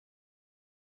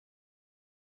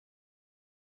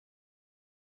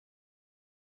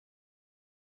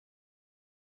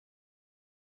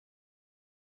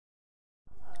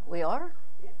We are?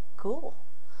 Yep. Cool.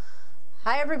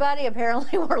 Hi, everybody.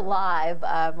 Apparently, we're live.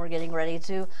 We're getting ready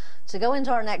to go into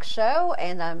our next show,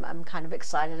 and I'm kind of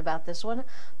excited about this one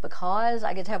because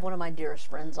I get to have one of my dearest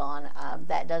friends on.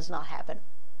 That does not happen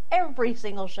every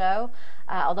single show,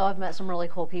 although I've met some really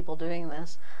cool people doing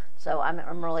this. So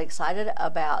I'm really excited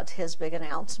about his big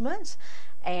announcement,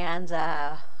 and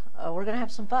we're going to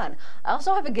have some fun. I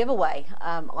also have a giveaway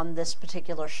on this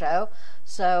particular show.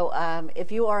 So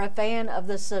if you are a fan of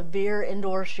the Severe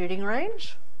Indoor Shooting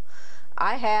Range,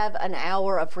 I have an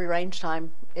hour of free range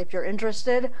time. If you're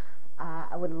interested,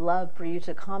 I would love for you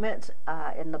to comment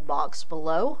in the box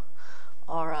below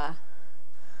our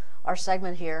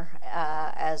segment here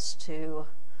as to,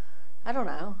 I don't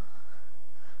know,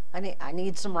 I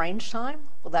need some range time.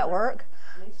 Will that work?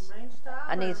 I need some range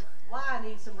time? Why I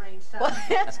need some range time? Well,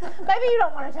 maybe you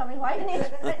don't want to tell me why you need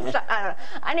some range time. I don't know.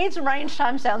 I need some range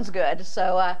time sounds good.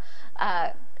 So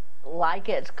like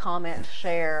it, comment,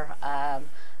 share,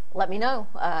 let me know,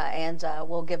 and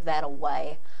we'll give that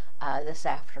away this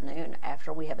afternoon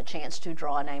after we have a chance to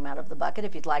draw a name out of the bucket.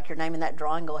 If you'd like your name in that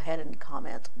drawing, go ahead and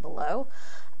comment below.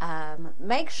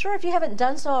 Make sure, if you haven't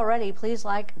done so already, please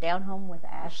like Down Home with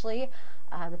Ashley,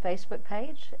 the Facebook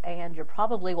page, and you're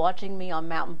probably watching me on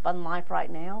Mountain Fun Life right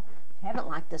now. If you haven't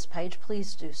liked this page,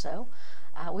 please do so.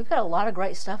 We've got a lot of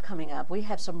great stuff coming up. We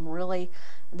have some really,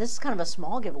 this is kind of a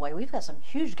small giveaway. We've got some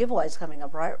huge giveaways coming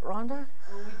up, right, Rhonda?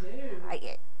 Oh, we do.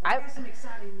 We got some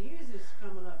exciting news that's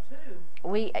coming up too.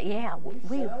 We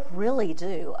really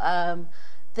do.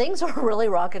 Things are really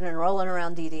rocking and rolling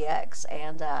around DDX,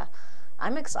 and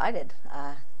I'm excited.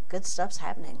 Good stuff's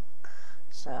happening.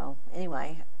 So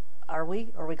anyway, are we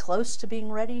close to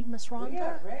being ready, Miss Rhonda? We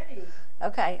are ready.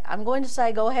 Okay, I'm going to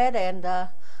say go ahead and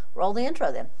roll the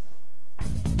intro then.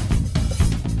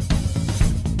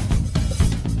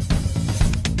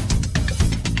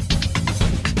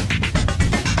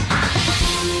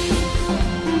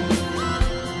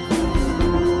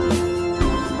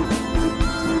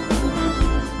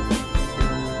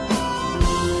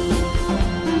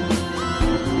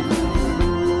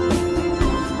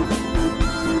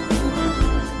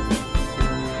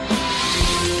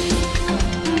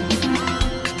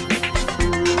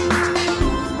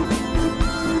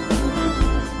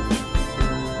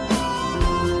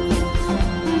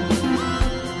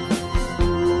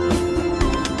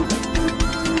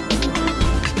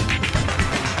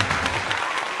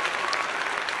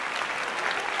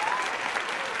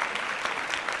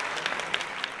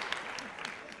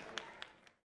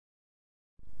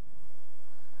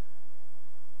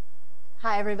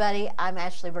 Hi everybody, I'm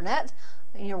Ashley Burnett,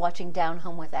 and you're watching Down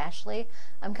Home with Ashley.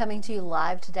 I'm coming to you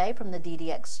live today from the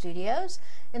DDX studios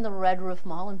in the Red Roof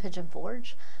Mall in Pigeon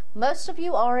Forge. Most of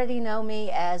you already know me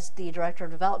as the Director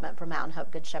of Development for Mountain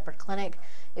Hope Good Shepherd Clinic.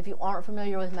 If you aren't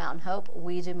familiar with Mountain Hope,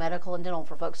 we do medical and dental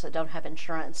for folks that don't have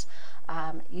insurance.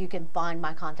 You can find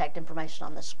my contact information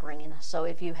on the screen. So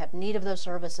if you have need of those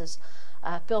services,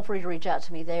 feel free to reach out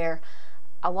to me there.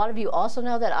 A lot of you also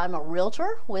know that I'm a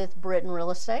realtor with Britain Real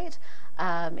Estate.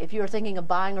 If you're thinking of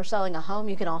buying or selling a home,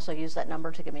 you can also use that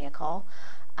number to give me a call.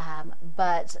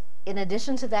 But in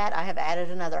addition to that, I have added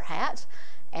another hat,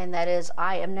 and that is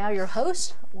I am now your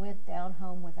host with Down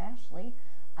Home with Ashley.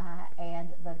 And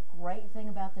the great thing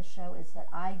about this show is that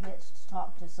I get to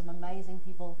talk to some amazing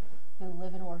people who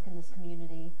live and work in this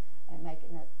community and make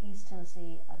East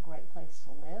Tennessee a great place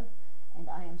to live. And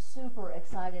I am super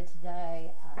excited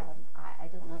today. I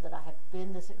don't know that I have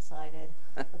been this excited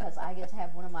because I get to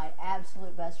have one of my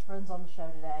absolute best friends on the show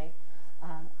today.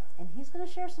 And he's going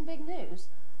to share some big news.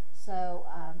 So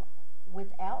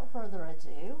without further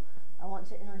ado, I want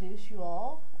to introduce you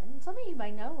all. And some of you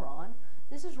may know Ron.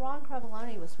 This is Ron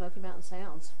Crevoloni with Smoky Mountain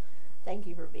Sounds. Thank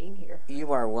you for being here.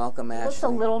 You are welcome, Ashley. Just a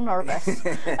little nervous.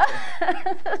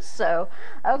 So,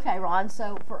 okay, Ron.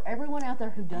 So for everyone out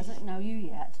there who doesn't know you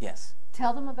yet, yes,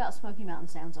 tell them about Smoky Mountain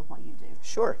Sounds and what you do.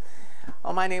 Sure.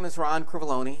 Well, my name is Ron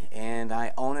Crevoloni, and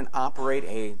I own and operate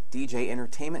a DJ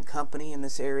entertainment company in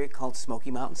this area called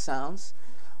Smoky Mountain Sounds.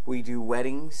 We do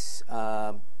weddings,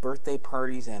 birthday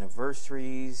parties,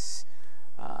 anniversaries,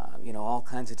 you know, all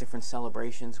kinds of different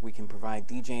celebrations. We can provide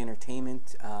DJ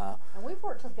entertainment. And we've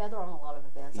worked together on a lot of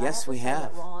events. Yes, we have.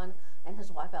 That Ron and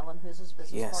his wife Ellen, who's his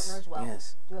business partner as well,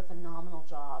 do a phenomenal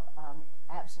job.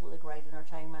 Absolutely great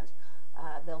entertainment.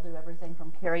 They'll do everything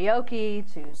from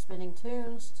karaoke to spinning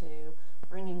tunes to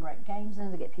bringing great games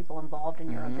in to get people involved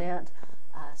in your event.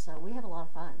 So we have a lot of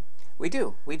fun. We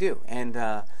do, and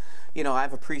you know,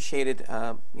 I've appreciated,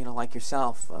 you know, like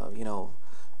yourself, you know,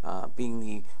 being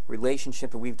the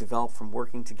relationship that we've developed from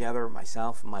working together,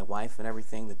 myself and my wife and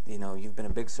everything. That, you know, you've been a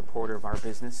big supporter of our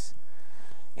business,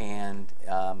 And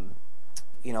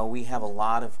you know, we have a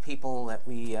lot of people that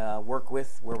we work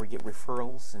with where we get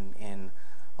referrals, and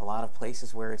a lot of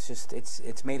places where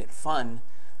it's made it fun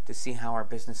to see how our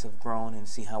business have grown and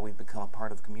see how we've become a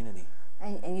part of the community.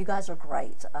 And you guys are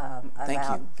great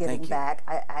about giving back.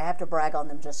 I have to brag on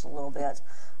them just a little bit.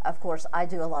 Of course, I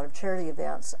do a lot of charity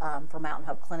events for Mountain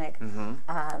Hope Clinic,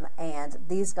 and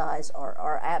these guys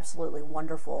are absolutely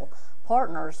wonderful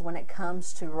partners when it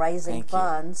comes to raising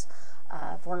funds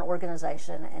for an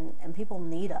organization, and people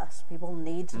need us. People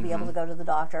need to be able to go to the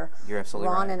doctor. You're absolutely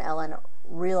Ron right. and Ellen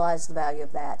realize the value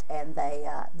of that, and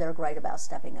they're great about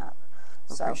stepping up.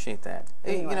 So, appreciate that.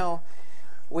 Anyway. You know,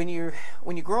 when you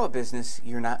grow a business,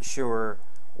 you're not sure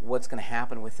what's going to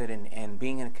happen with it, and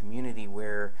being in a community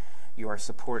where you are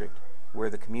supported, where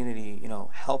the community, you know,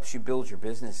 helps you build your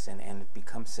business and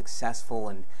becomes successful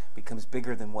and becomes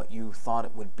bigger than what you thought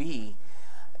it would be,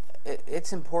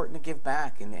 it's important to give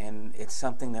back, and it's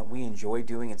something that we enjoy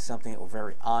doing. It's something that we're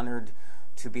very honored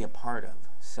to be a part of.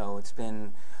 So it's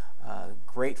been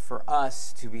great for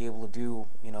us to be able to do,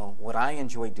 you know, what I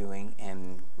enjoy doing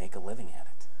and make a living at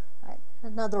it. Right.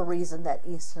 Another reason that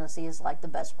East Tennessee is like the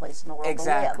best place in the world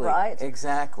Exactly. to live, right?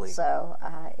 Exactly. So,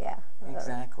 yeah.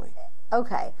 Exactly.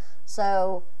 Okay,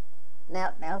 so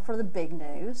now for the big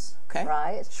news, Okay.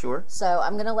 right? Sure. So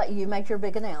I'm going to let you make your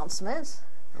big announcement,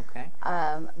 Okay.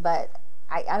 but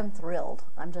I'm thrilled.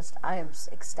 I am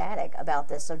ecstatic about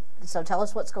this. So tell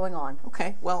us what's going on.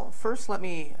 Okay. Well, first let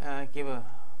me give a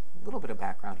little bit of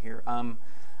background here.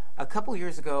 A couple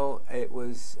years ago, it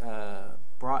was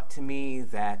brought to me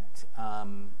that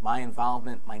my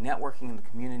involvement, my networking in the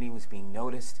community was being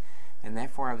noticed, and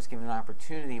therefore I was given an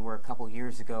opportunity where a couple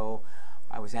years ago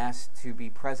I was asked to be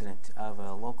president of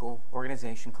a local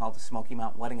organization called the Smoky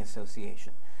Mountain Wedding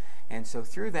Association. And so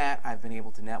through that, I've been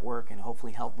able to network and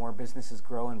hopefully help more businesses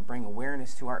grow and bring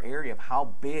awareness to our area of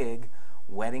how big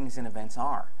weddings and events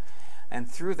are. And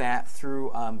through that,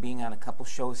 through being on a couple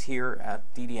shows here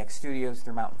at DDX Studios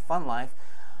through Mountain Fun Life,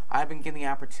 I've been given the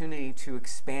opportunity to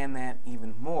expand that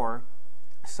even more.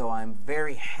 So I'm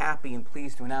very happy and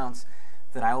pleased to announce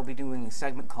that I will be doing a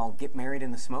segment called Get Married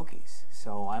in the Smokies.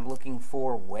 So I'm looking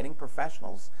for wedding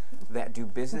professionals that do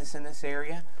business in this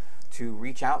area to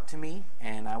reach out to me,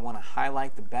 and I want to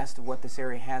highlight the best of what this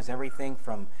area has, everything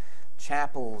from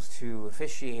chapels to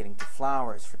officiating to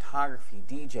flowers, photography,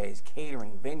 DJs,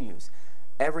 catering, venues,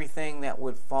 everything that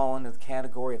would fall into the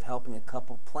category of helping a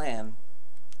couple plan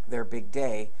their big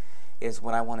day is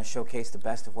what I want to showcase the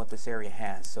best of what this area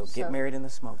has. So Get Married in the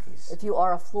Smokies. If you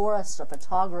are a florist, a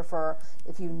photographer,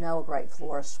 if you know a great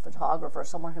florist, photographer,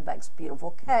 someone who bakes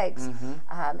beautiful cakes,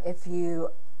 if you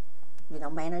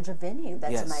manage a venue,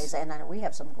 that's amazing. And I know we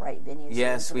have some great venues.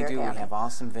 Yes, we do. County. We have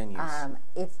awesome venues.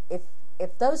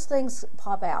 If those things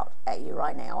pop out at you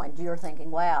right now, and you're thinking,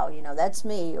 wow, that's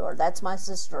me, or that's my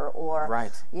sister,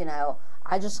 or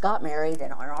I just got married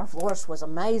and our florist was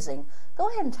amazing, go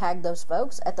ahead and tag those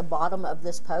folks at the bottom of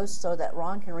this post so that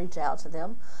Ron can reach out to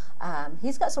them.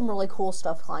 He's got some really cool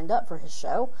stuff lined up for his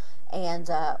show, and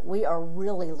we are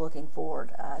really looking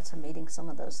forward to meeting some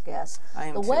of those guests.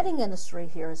 The wedding industry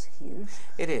here is huge.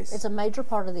 It is. It's a major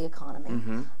part of the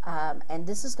economy, and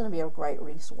this is going to be a great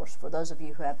resource for those of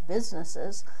you who have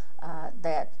businesses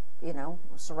that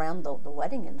surround the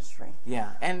wedding industry.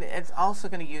 Yeah, and it's also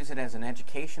going to use it as an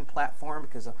education platform,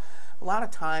 because a lot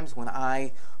of times when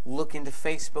I look into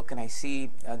Facebook and I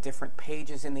see different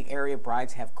pages in the area,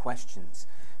 brides have questions.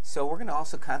 So we're going to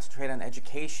also concentrate on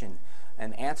education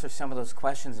and answer some of those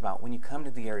questions about when you come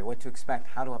to the area, what to expect,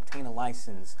 how to obtain a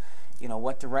license,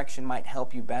 what direction might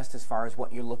help you best as far as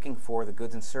what you're looking for, the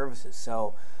goods and services.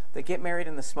 So the Get Married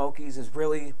in the Smokies is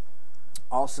really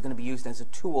also going to be used as a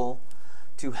tool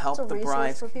to help the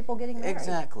brides. For people getting married.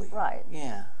 Exactly. Right.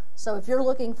 Yeah. So if you're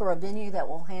looking for a venue that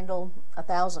will handle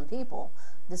 1,000 people,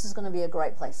 this is going to be a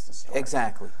great place to start.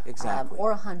 Exactly. Exactly.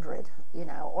 Or 100,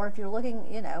 or if you're looking,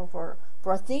 for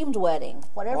a themed wedding,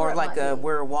 whatever. Or it like might be.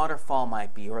 where a waterfall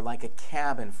might be, or like a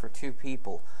cabin for 2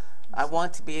 people. I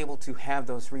want to be able to have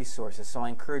those resources, so I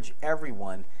encourage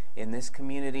everyone in this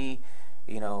community,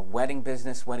 wedding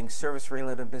business, wedding service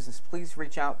related business, please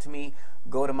reach out to me.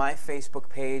 Go to my Facebook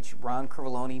page, Ron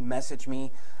Crivoloni, message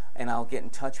me, and I'll get in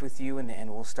touch with you, and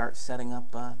we'll start setting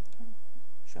up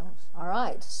shows. All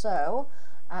right. So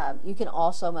you can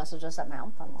also message us at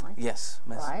Mountain Fun Life. Yes.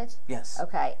 Right? Yes.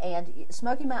 Okay. And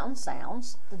Smoky Mountain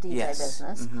Sounds, the DJ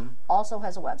business, also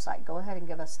has a website. Go ahead and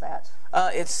give us that.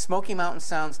 It's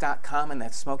SmokyMountainSounds.com, and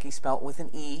that's Smoky spelt with an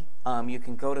E. You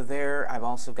can go to there. I've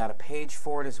also got a page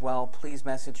for it as well. Please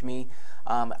message me.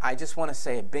 I just want to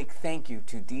say a big thank you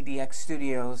to DDX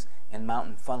Studios and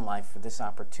Mountain Fun Life for this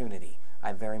opportunity.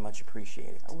 I very much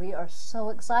appreciate it. We are so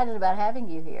excited about having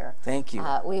you here. Thank you.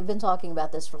 We've been talking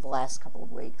about this for the last couple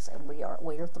of weeks, and we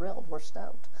are thrilled. We're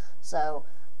stoked. So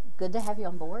good to have you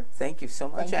on board. Thank you so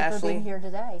much, Thank you Ashley. for being here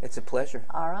today. It's a pleasure.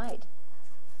 All right.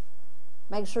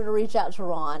 Make sure to reach out to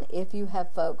Ron if you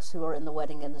have folks who are in the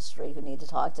wedding industry who need to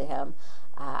talk to him.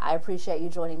 I appreciate you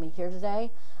joining me here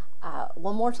today.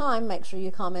 One more time, make sure you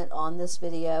comment on this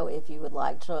video if you would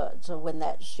like to win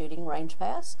that shooting range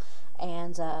pass.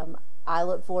 And I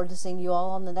look forward to seeing you all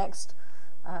on the next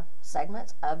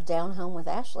segment of Down Home with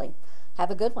Ashley.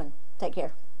 Have a good one. Take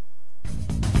care.